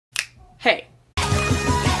Hey.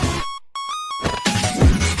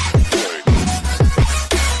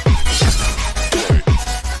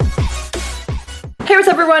 Hey, what's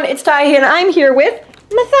up everyone? It's Ty and I'm here with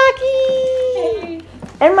Masaki! Hey.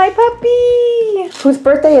 And my puppy! Whose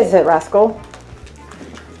birthday is it, Rascal?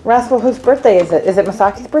 Rascal, whose birthday is it? Is it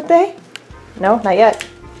Masaki's birthday? No, not yet.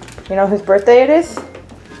 You know whose birthday it is?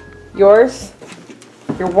 Yours?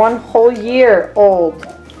 You're 1 whole year old.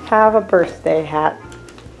 Have a birthday hat.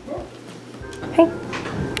 Hey.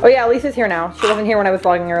 Oh yeah, Lisa's here now. She wasn't here when I was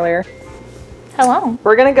vlogging earlier. Hello.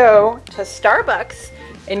 We're gonna go to Starbucks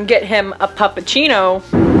and get him a puppuccino.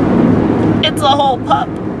 It's a whole pup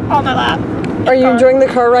on my lap. Are you enjoying the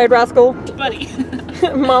car ride, Rascal? Buddy.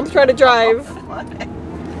 Mom's trying to drive.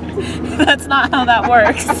 That's not how that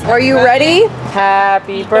works. Are you ready?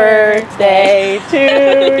 Happy birthday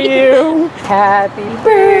to you. Happy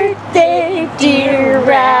birthday, dear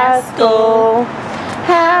Rascal.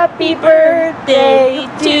 Happy birthday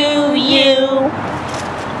to you.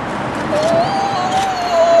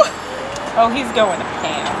 Oh, he's going to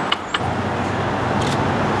ham.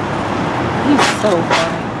 He's so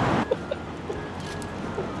funny.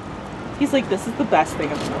 He's like, this is the best thing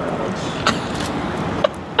in the world.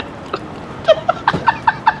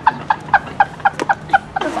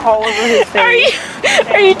 It's all over his face.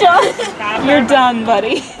 Are you done? You're done,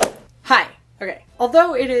 buddy. Hi. Okay.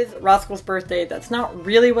 Although it is Rascal's birthday, that's not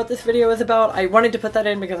really what this video is about. I wanted to put that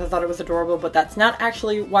in because I thought it was adorable, but that's not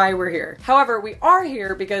actually why we're here. However, we are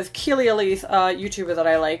here because Keely Elise, a YouTuber that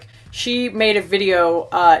I like, she made a video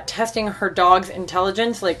testing her dog's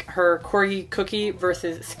intelligence, like her Corgi Cookie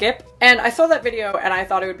versus Skip. And I saw that video and I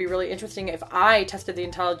thought it would be really interesting if I tested the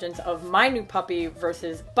intelligence of my new puppy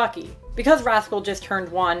versus Bucky. Because Rascal just turned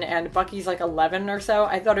 1 and Bucky's like 11 or so,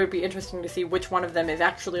 I thought it would be interesting to see which one of them is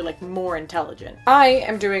actually like more intelligent. I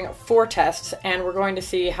am doing 4 tests and we're going to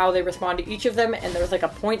see how they respond to each of them, and there's like a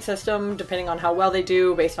point system depending on how well they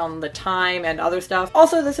do based on the time and other stuff.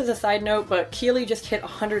 Also, this is a side note, but Keely just hit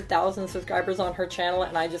 100,000 subscribers on her channel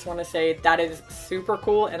and I just want to say that is super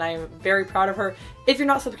cool and I am very proud of her. If you're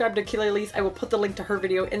not subscribed to Keely Elise, I will put the link to her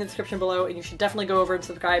video in the description below and you should definitely go over and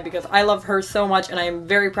subscribe because I love her so much and I am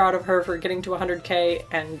very proud of her for getting to 100K,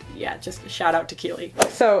 and yeah, just a shout out to Keely.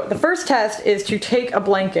 So the first test is to take a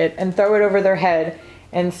blanket and throw it over their head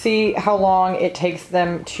and see how long it takes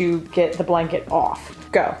them to get the blanket off.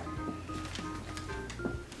 Go.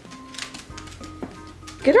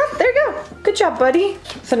 Get up, there you go. Good job, buddy.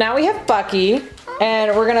 So now we have Bucky.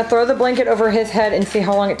 And we're gonna throw the blanket over his head and see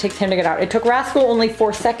how long it takes him to get out. It took Rascal only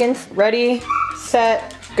 4 seconds. Ready,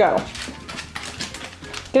 set, go.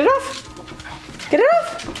 Get it off. Get it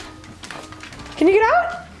off. Can you get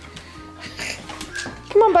out?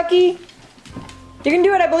 Come on, Bucky. You can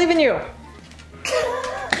do it, I believe in you.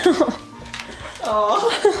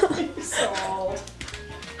 Oh, you're so old.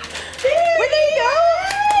 Well, there you go.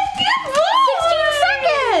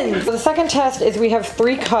 16 seconds. So the second test is we have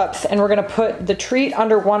 3 cups and we're gonna put the treat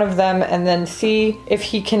under one of them and then see if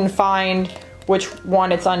he can find which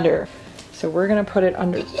one it's under. So we're gonna put it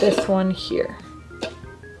under this one here.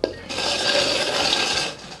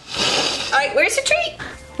 All right, where's the treat?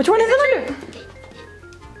 Which one is it under?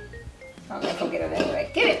 I'm gonna go get it anyway.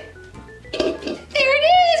 Get it. There it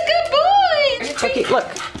is. Good boy. Okay, look,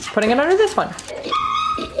 putting it under this one.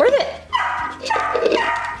 Where's it?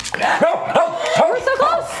 We're so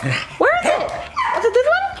close. Where is it? Was it this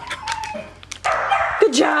one?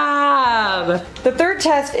 Good job. The third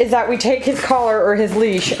test is that we take his collar or his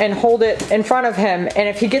leash and hold it in front of him, and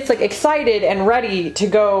if he gets like excited and ready to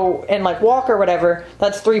go and like walk or whatever,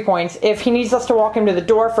 that's 3 points. If he needs us to walk him to the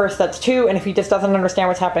door first, that's 2, and if he just doesn't understand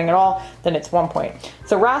what's happening at all, then it's 1 point.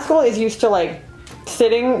 So Rascal is used to like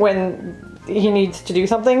sitting when he needs to do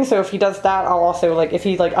something, so if he does that, I'll also like, if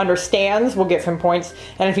he like understands, we'll give him points,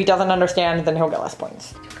 and if he doesn't understand, then he'll get less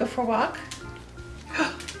points. Go for a walk.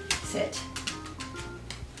 Sit.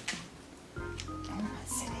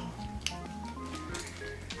 Sitting.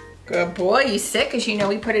 Good boy. You sit because you know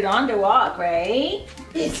we put it on to walk, right?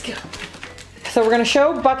 Let's go. So we're gonna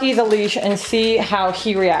show Bucky the leash and see how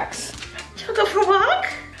he reacts. You'll go for a walk?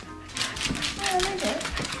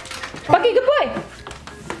 Bucky, good boy.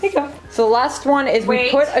 Here you go. So the last one is we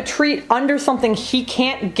Wait. put a treat under something he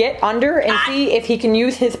can't get under and see if he can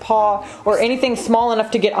use his paw or anything small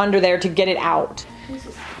enough to get under there to get it out.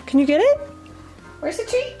 Can you get it? Where's the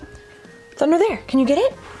treat? It's under there. Can you get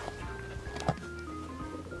it?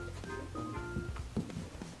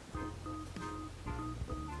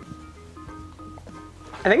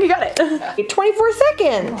 I think you got it. 24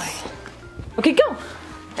 seconds. Okay, go.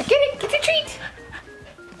 Get it. Get the treat.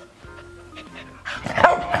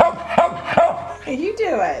 You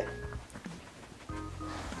do it.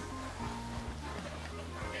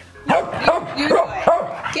 You do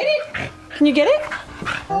it. Get it? Can you get it?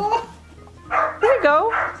 Oh. There you go.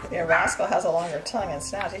 Yeah, Rascal has a longer tongue and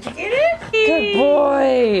snout. Did you get it? Good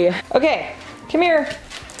boy. Okay, come here.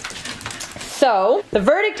 So, the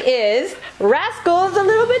verdict is Rascal's a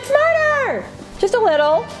little bit smarter. Just a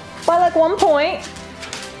little, by like 1 point.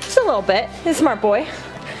 Just a little bit. He's a smart boy.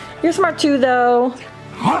 You're smart too, though.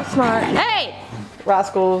 Smart. Hey!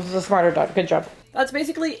 Rascal's a smarter dog. Good job. That's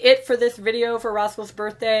basically it for this video for Rascal's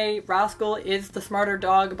birthday. Rascal is the smarter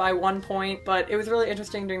dog by 1 point, but it was really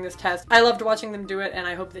interesting doing this test. I loved watching them do it, and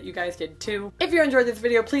I hope that you guys did too. If you enjoyed this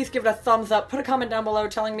video, please give it a thumbs up. Put a comment down below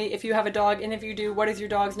telling me if you have a dog, and if you do, what is your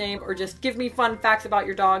dog's name, or just give me fun facts about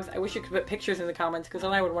your dogs. I wish you could put pictures in the comments, because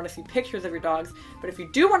then I would want to see pictures of your dogs. But if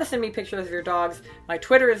you do want to send me pictures of your dogs, my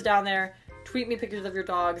Twitter is down there. Tweet me pictures of your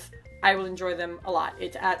dogs. I will enjoy them a lot.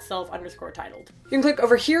 It's at self_titled. You can click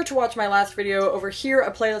over here to watch my last video, over here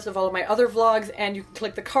a playlist of all of my other vlogs, and you can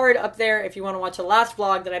click the card up there if you want to watch the last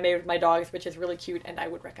vlog that I made with my dogs, which is really cute and I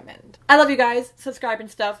would recommend. I love you guys, subscribe and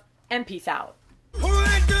stuff, and peace out.